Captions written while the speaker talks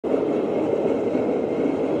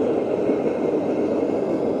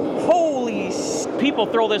People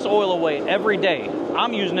throw this oil away every day.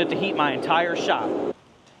 I'm using it to heat my entire shop.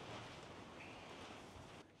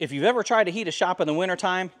 If you've ever tried to heat a shop in the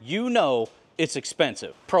wintertime, you know it's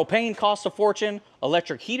expensive. Propane costs a fortune,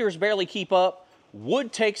 electric heaters barely keep up,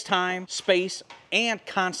 wood takes time, space, and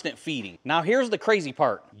constant feeding. Now here's the crazy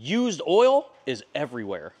part. Used oil is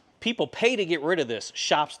everywhere. People pay to get rid of this.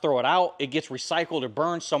 Shops throw it out, it gets recycled or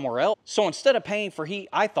burned somewhere else. So instead of paying for heat,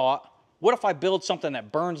 I thought, what if I build something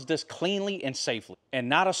that burns this cleanly and safely? And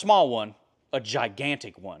not a small one, a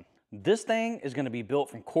gigantic one. This thing is gonna be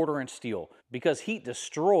built from 1/4-inch steel because heat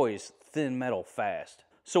destroys thin metal fast.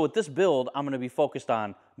 So with this build, I'm gonna be focused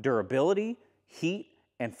on durability, heat,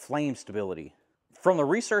 and flame stability. From the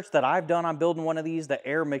research that I've done on building one of these, the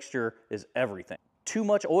air mixture is everything. Too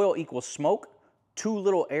much oil equals smoke, too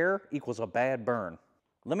little air equals a bad burn.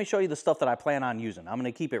 Let me show you the stuff that I plan on using. I'm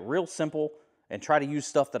gonna keep it real simple and try to use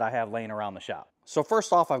stuff that I have laying around the shop. So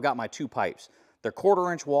first off, I've got my 2 pipes. They're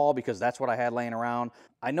 1/4-inch wall because that's what I had laying around.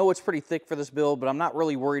 I know it's pretty thick for this build, but I'm not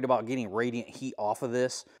really worried about getting radiant heat off of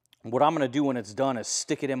this. What I'm gonna do when it's done is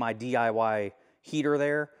stick it in my DIY heater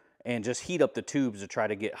there and just heat up the tubes to try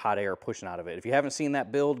to get hot air pushing out of it. If you haven't seen that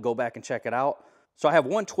build, go back and check it out. So I have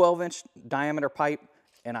one 12-inch diameter pipe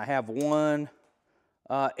and I have one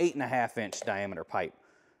 8.5-inch diameter pipe.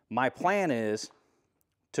 My plan is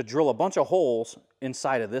to drill a bunch of holes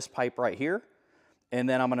inside of this pipe right here, and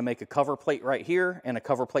then I'm gonna make a cover plate right here and a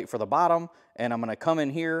cover plate for the bottom, and I'm gonna come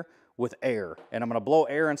in here with air, and I'm gonna blow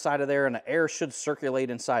air inside of there, and the air should circulate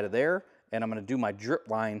inside of there, and I'm gonna do my drip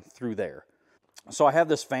line through there. So I have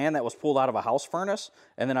this fan that was pulled out of a house furnace,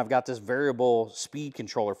 and then I've got this variable speed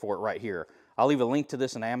controller for it right here. I'll leave a link to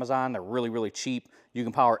this on Amazon. They're really, really cheap. You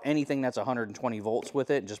can power anything that's 120 volts with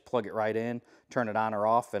it, and just plug it right in, turn it on or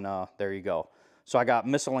off, and there you go. So I got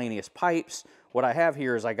miscellaneous pipes. What I have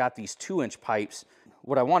here is I got these 2-inch pipes.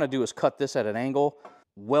 What I want to do is cut this at an angle,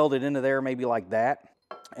 weld it into there maybe like that,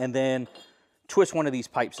 and then twist one of these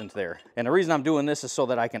pipes into there. And the reason I'm doing this is so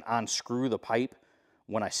that I can unscrew the pipe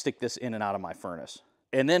when I stick this in and out of my furnace.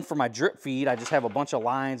 And then for my drip feed, I just have a bunch of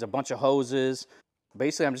lines, a bunch of hoses.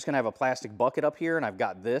 Basically, I'm just gonna have a plastic bucket up here, and I've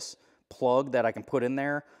got this plug that I can put in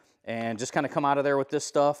there and just kind of come out of there with this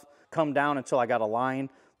stuff, come down until I got a line,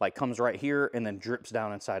 like comes right here and then drips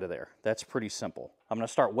down inside of there. That's pretty simple. I'm gonna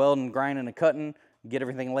start welding, grinding, and cutting, get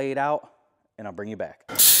everything laid out, and I'll bring you back.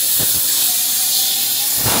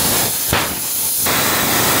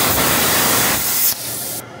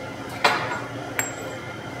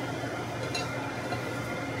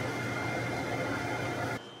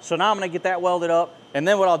 So now I'm gonna get that welded up, and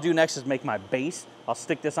then what I'll do next is make my base. I'll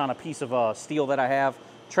stick this on a piece of steel that I have,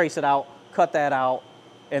 trace it out, cut that out,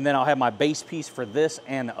 and then I'll have my base piece for this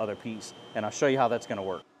and the other piece, and I'll show you how that's gonna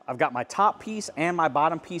work. I've got my top piece and my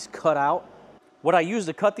bottom piece cut out. What I used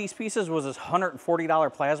to cut these pieces was this $140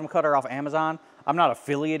 plasma cutter off Amazon. I'm not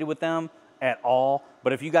affiliated with them at all,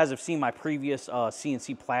 but if you guys have seen my previous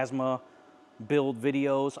CNC plasma build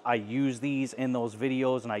videos, I use these in those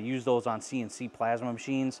videos, and I use those on CNC plasma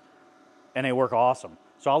machines, and they work awesome.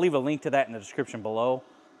 So I'll leave a link to that in the description below.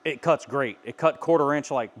 It cuts great. It cut 1/4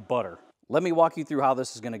 inch like butter. Let me walk you through how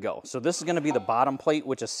this is gonna go. So this is gonna be the bottom plate,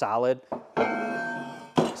 which is solid.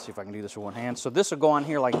 Let's see if I can do this with one hand. So this will go on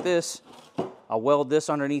here like this. I'll weld this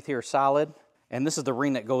underneath here solid, and this is the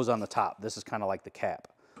ring that goes on the top. This is kind of like the cap.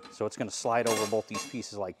 So it's gonna slide over both these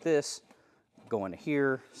pieces like this, go into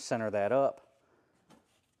here, center that up.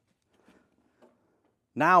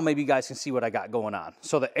 Now maybe you guys can see what I got going on.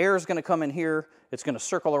 So the air is gonna come in here, it's gonna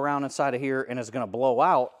circle around inside of here, and it's gonna blow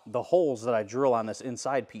out the holes that I drill on this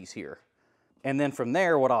inside piece here. And then from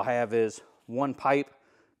there, what I'll have is one pipe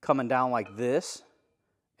coming down like this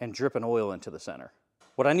and dripping oil into the center.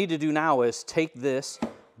 What I need to do now is take this,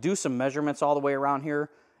 do some measurements all the way around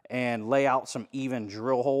here, and lay out some even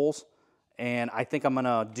drill holes. And I think I'm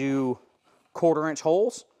gonna do 1/4 inch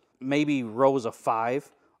holes, maybe rows of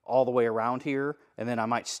 5 all the way around here, and then I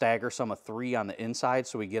might stagger some of 3 on the inside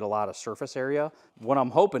so we get a lot of surface area. What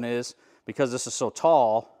I'm hoping is, because this is so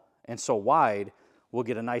tall and so wide, we'll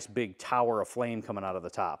get a nice big tower of flame coming out of the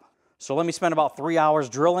top. So let me spend about 3 hours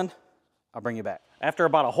drilling. I'll bring you back. After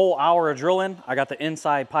about a whole hour of drilling, I got the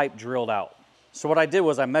inside pipe drilled out. So what I did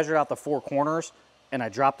was I measured out the 4 corners, and I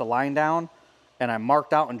dropped the line down, and I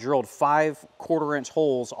marked out and drilled 5 1/4 inch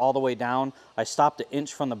holes all the way down. I stopped 1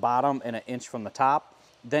 inch from the bottom and 1 inch from the top.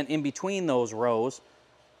 Then in between those rows,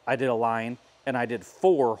 I did a line, and I did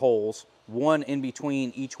 4 holes, 1 in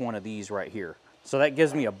between each one of these right here. So that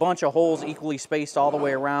gives me a bunch of holes equally spaced all the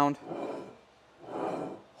way around.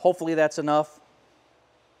 Hopefully that's enough.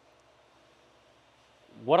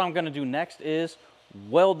 What I'm gonna do next is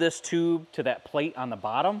weld this tube to that plate on the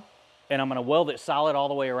bottom, and I'm gonna weld it solid all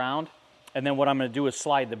the way around. And then what I'm gonna do is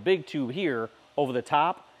slide the big tube here over the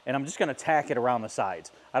top, and I'm just gonna tack it around the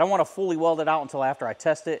sides. I don't wanna fully weld it out until after I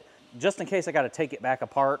test it, just in case I gotta take it back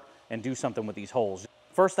apart and do something with these holes.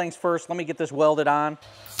 First things first, let me get this welded on.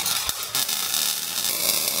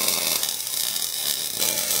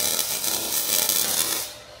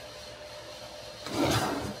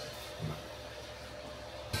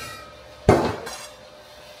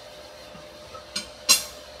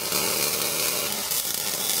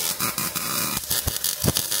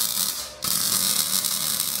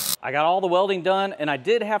 I got all the welding done, and I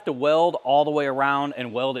did have to weld all the way around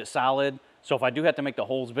and weld it solid. So if I do have to make the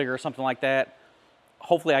holes bigger or something like that,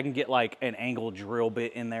 hopefully I can get like an angle drill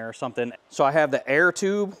bit in there or something. So I have the air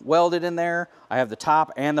tube welded in there. I have the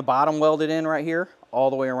top and the bottom welded in right here, all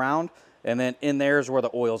the way around. And then in there is where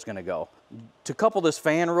the oil's gonna go. To couple this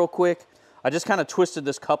fan real quick, I just kind of twisted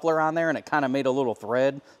this coupler on there and it kind of made a little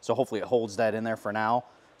thread. So hopefully it holds that in there for now.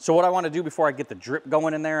 So what I want to do before I get the drip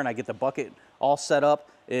going in there and I get the bucket all set up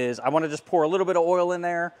is I want to just pour a little bit of oil in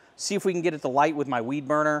there, see if we can get it to light with my weed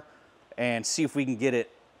burner, and see if we can get it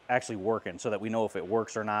actually working so that we know if it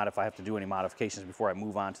works or not, if I have to do any modifications before I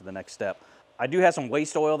move on to the next step. I do have some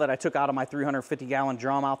waste oil that I took out of my 350-gallon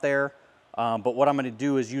drum out there, but what I'm going to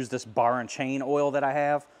do is use this bar and chain oil that I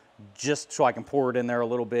have just so I can pour it in there a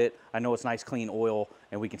little bit. I know it's nice clean oil,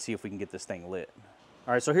 and we can see if we can get this thing lit.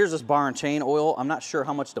 All right, so here's this bar and chain oil. I'm not sure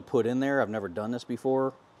how much to put in there. I've never done this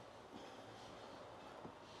before.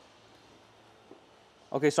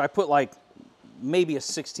 Okay, so I put like maybe a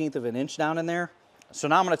 1/16 of an inch down in there. So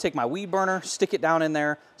now I'm gonna take my weed burner, stick it down in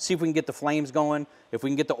there, see if we can get the flames going. If we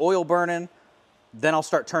can get the oil burning, then I'll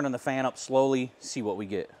start turning the fan up slowly, see what we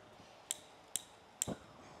get.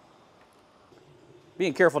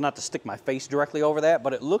 Being careful not to stick my face directly over that,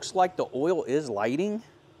 but it looks like the oil is lighting.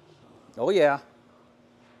 Oh yeah.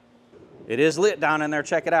 It is lit down in there,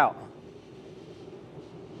 check it out.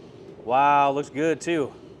 Wow, looks good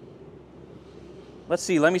too. Let's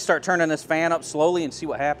see, let me start turning this fan up slowly and see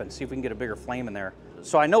what happens, see if we can get a bigger flame in there.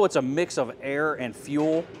 So I know it's a mix of air and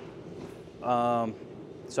fuel, so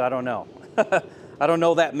I don't know. I don't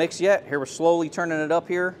know that mix yet. Here we're slowly turning it up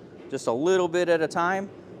here, just a little bit at a time,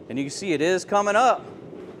 and you can see it is coming up.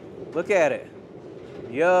 Look at it.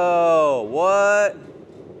 Yo, what?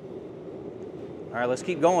 All right, let's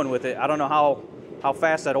keep going with it. I don't know how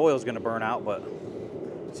fast that oil is gonna burn out, but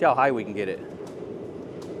see how high we can get it.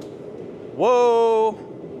 Whoa!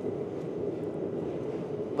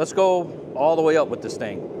 Let's go all the way up with this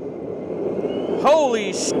thing.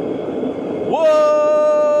 Holy sh! Whoa!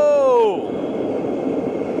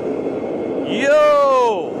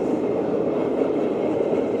 Yo!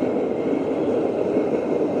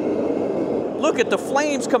 Look at the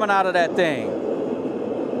flames coming out of that thing.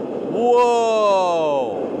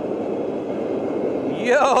 Whoa!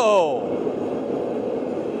 Yo!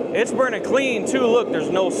 It's burning clean too. Look, there's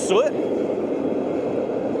no soot.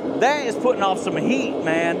 That is putting off some heat,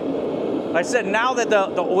 man. Like I said, now that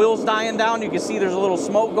the oil's dying down, you can see there's a little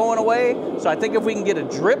smoke going away. So I think if we can get a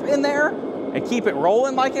drip in there and keep it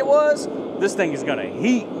rolling like it was, this thing is gonna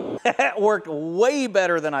heat. That worked way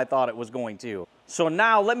better than I thought it was going to. So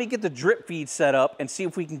now let me get the drip feed set up and see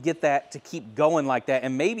if we can get that to keep going like that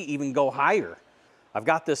and maybe even go higher. I've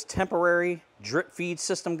got this temporary drip feed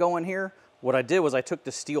system going here. What I did was I took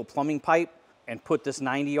the steel plumbing pipe and put this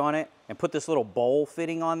 90 on it and put this little bowl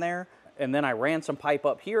fitting on there. And then I ran some pipe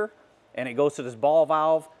up here and it goes to this ball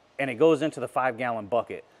valve and it goes into the 5-gallon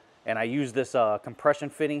bucket. And I use this compression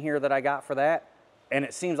fitting here that I got for that. And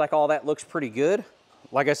it seems like all that looks pretty good.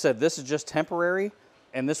 Like I said, this is just temporary.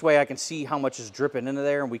 And this way I can see how much is dripping into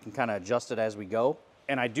there and we can kind of adjust it as we go.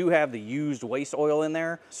 And I do have the used waste oil in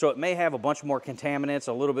there. So it may have a bunch more contaminants,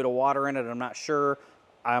 a little bit of water in it, I'm not sure.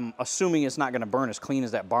 I'm assuming it's not gonna burn as clean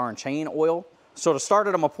as that bar and chain oil. So to start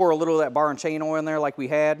it, I'm gonna pour a little of that bar and chain oil in there like we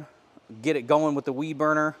had, get it going with the weed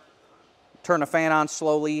burner, turn the fan on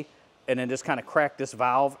slowly, and then just kind of crack this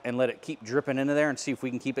valve and let it keep dripping into there and see if we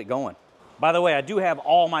can keep it going. By the way, I do have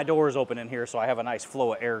all my doors open in here, so I have a nice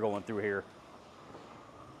flow of air going through here.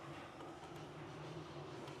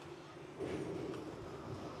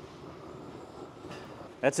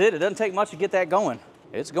 That's it. It doesn't take much to get that going.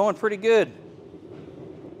 It's going pretty good.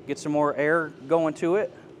 Get some more air going to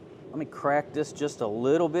it. Let me crack this just a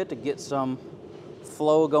little bit to get some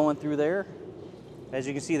flow going through there. As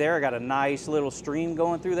you can see there, I got a nice little stream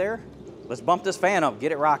going through there. Let's bump this fan up,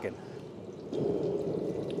 get it rocking.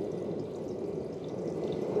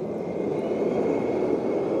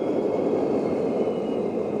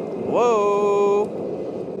 Whoa!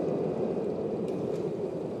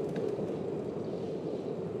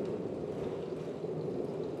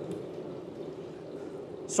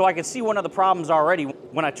 So I can see one of the problems already.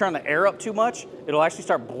 When I turn the air up too much, it'll actually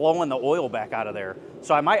start blowing the oil back out of there.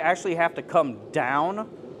 So I might actually have to come down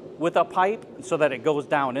with a pipe so that it goes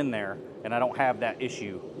down in there and I don't have that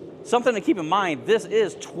issue. Something to keep in mind, this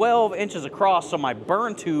is 12 inches across, so my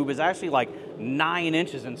burn tube is actually like 9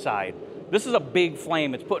 inches inside. This is a big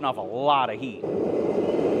flame. It's putting off a lot of heat.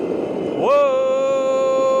 Whoa!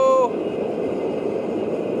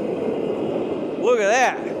 Look at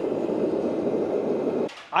that.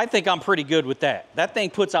 I think I'm pretty good with that. That thing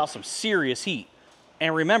puts out some serious heat.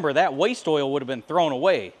 And remember, that waste oil would have been thrown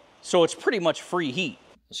away, so it's pretty much free heat.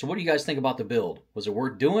 So what do you guys think about the build? Was it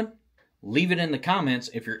worth doing? Leave it in the comments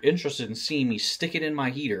if you're interested in seeing me stick it in my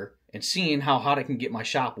heater and seeing how hot it can get my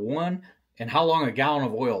shop warm and how long a gallon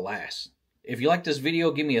of oil lasts. If you like this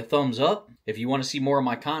video, give me a thumbs up. If you want to see more of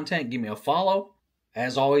my content, give me a follow.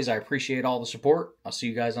 As always, I appreciate all the support. I'll see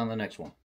you guys on the next one.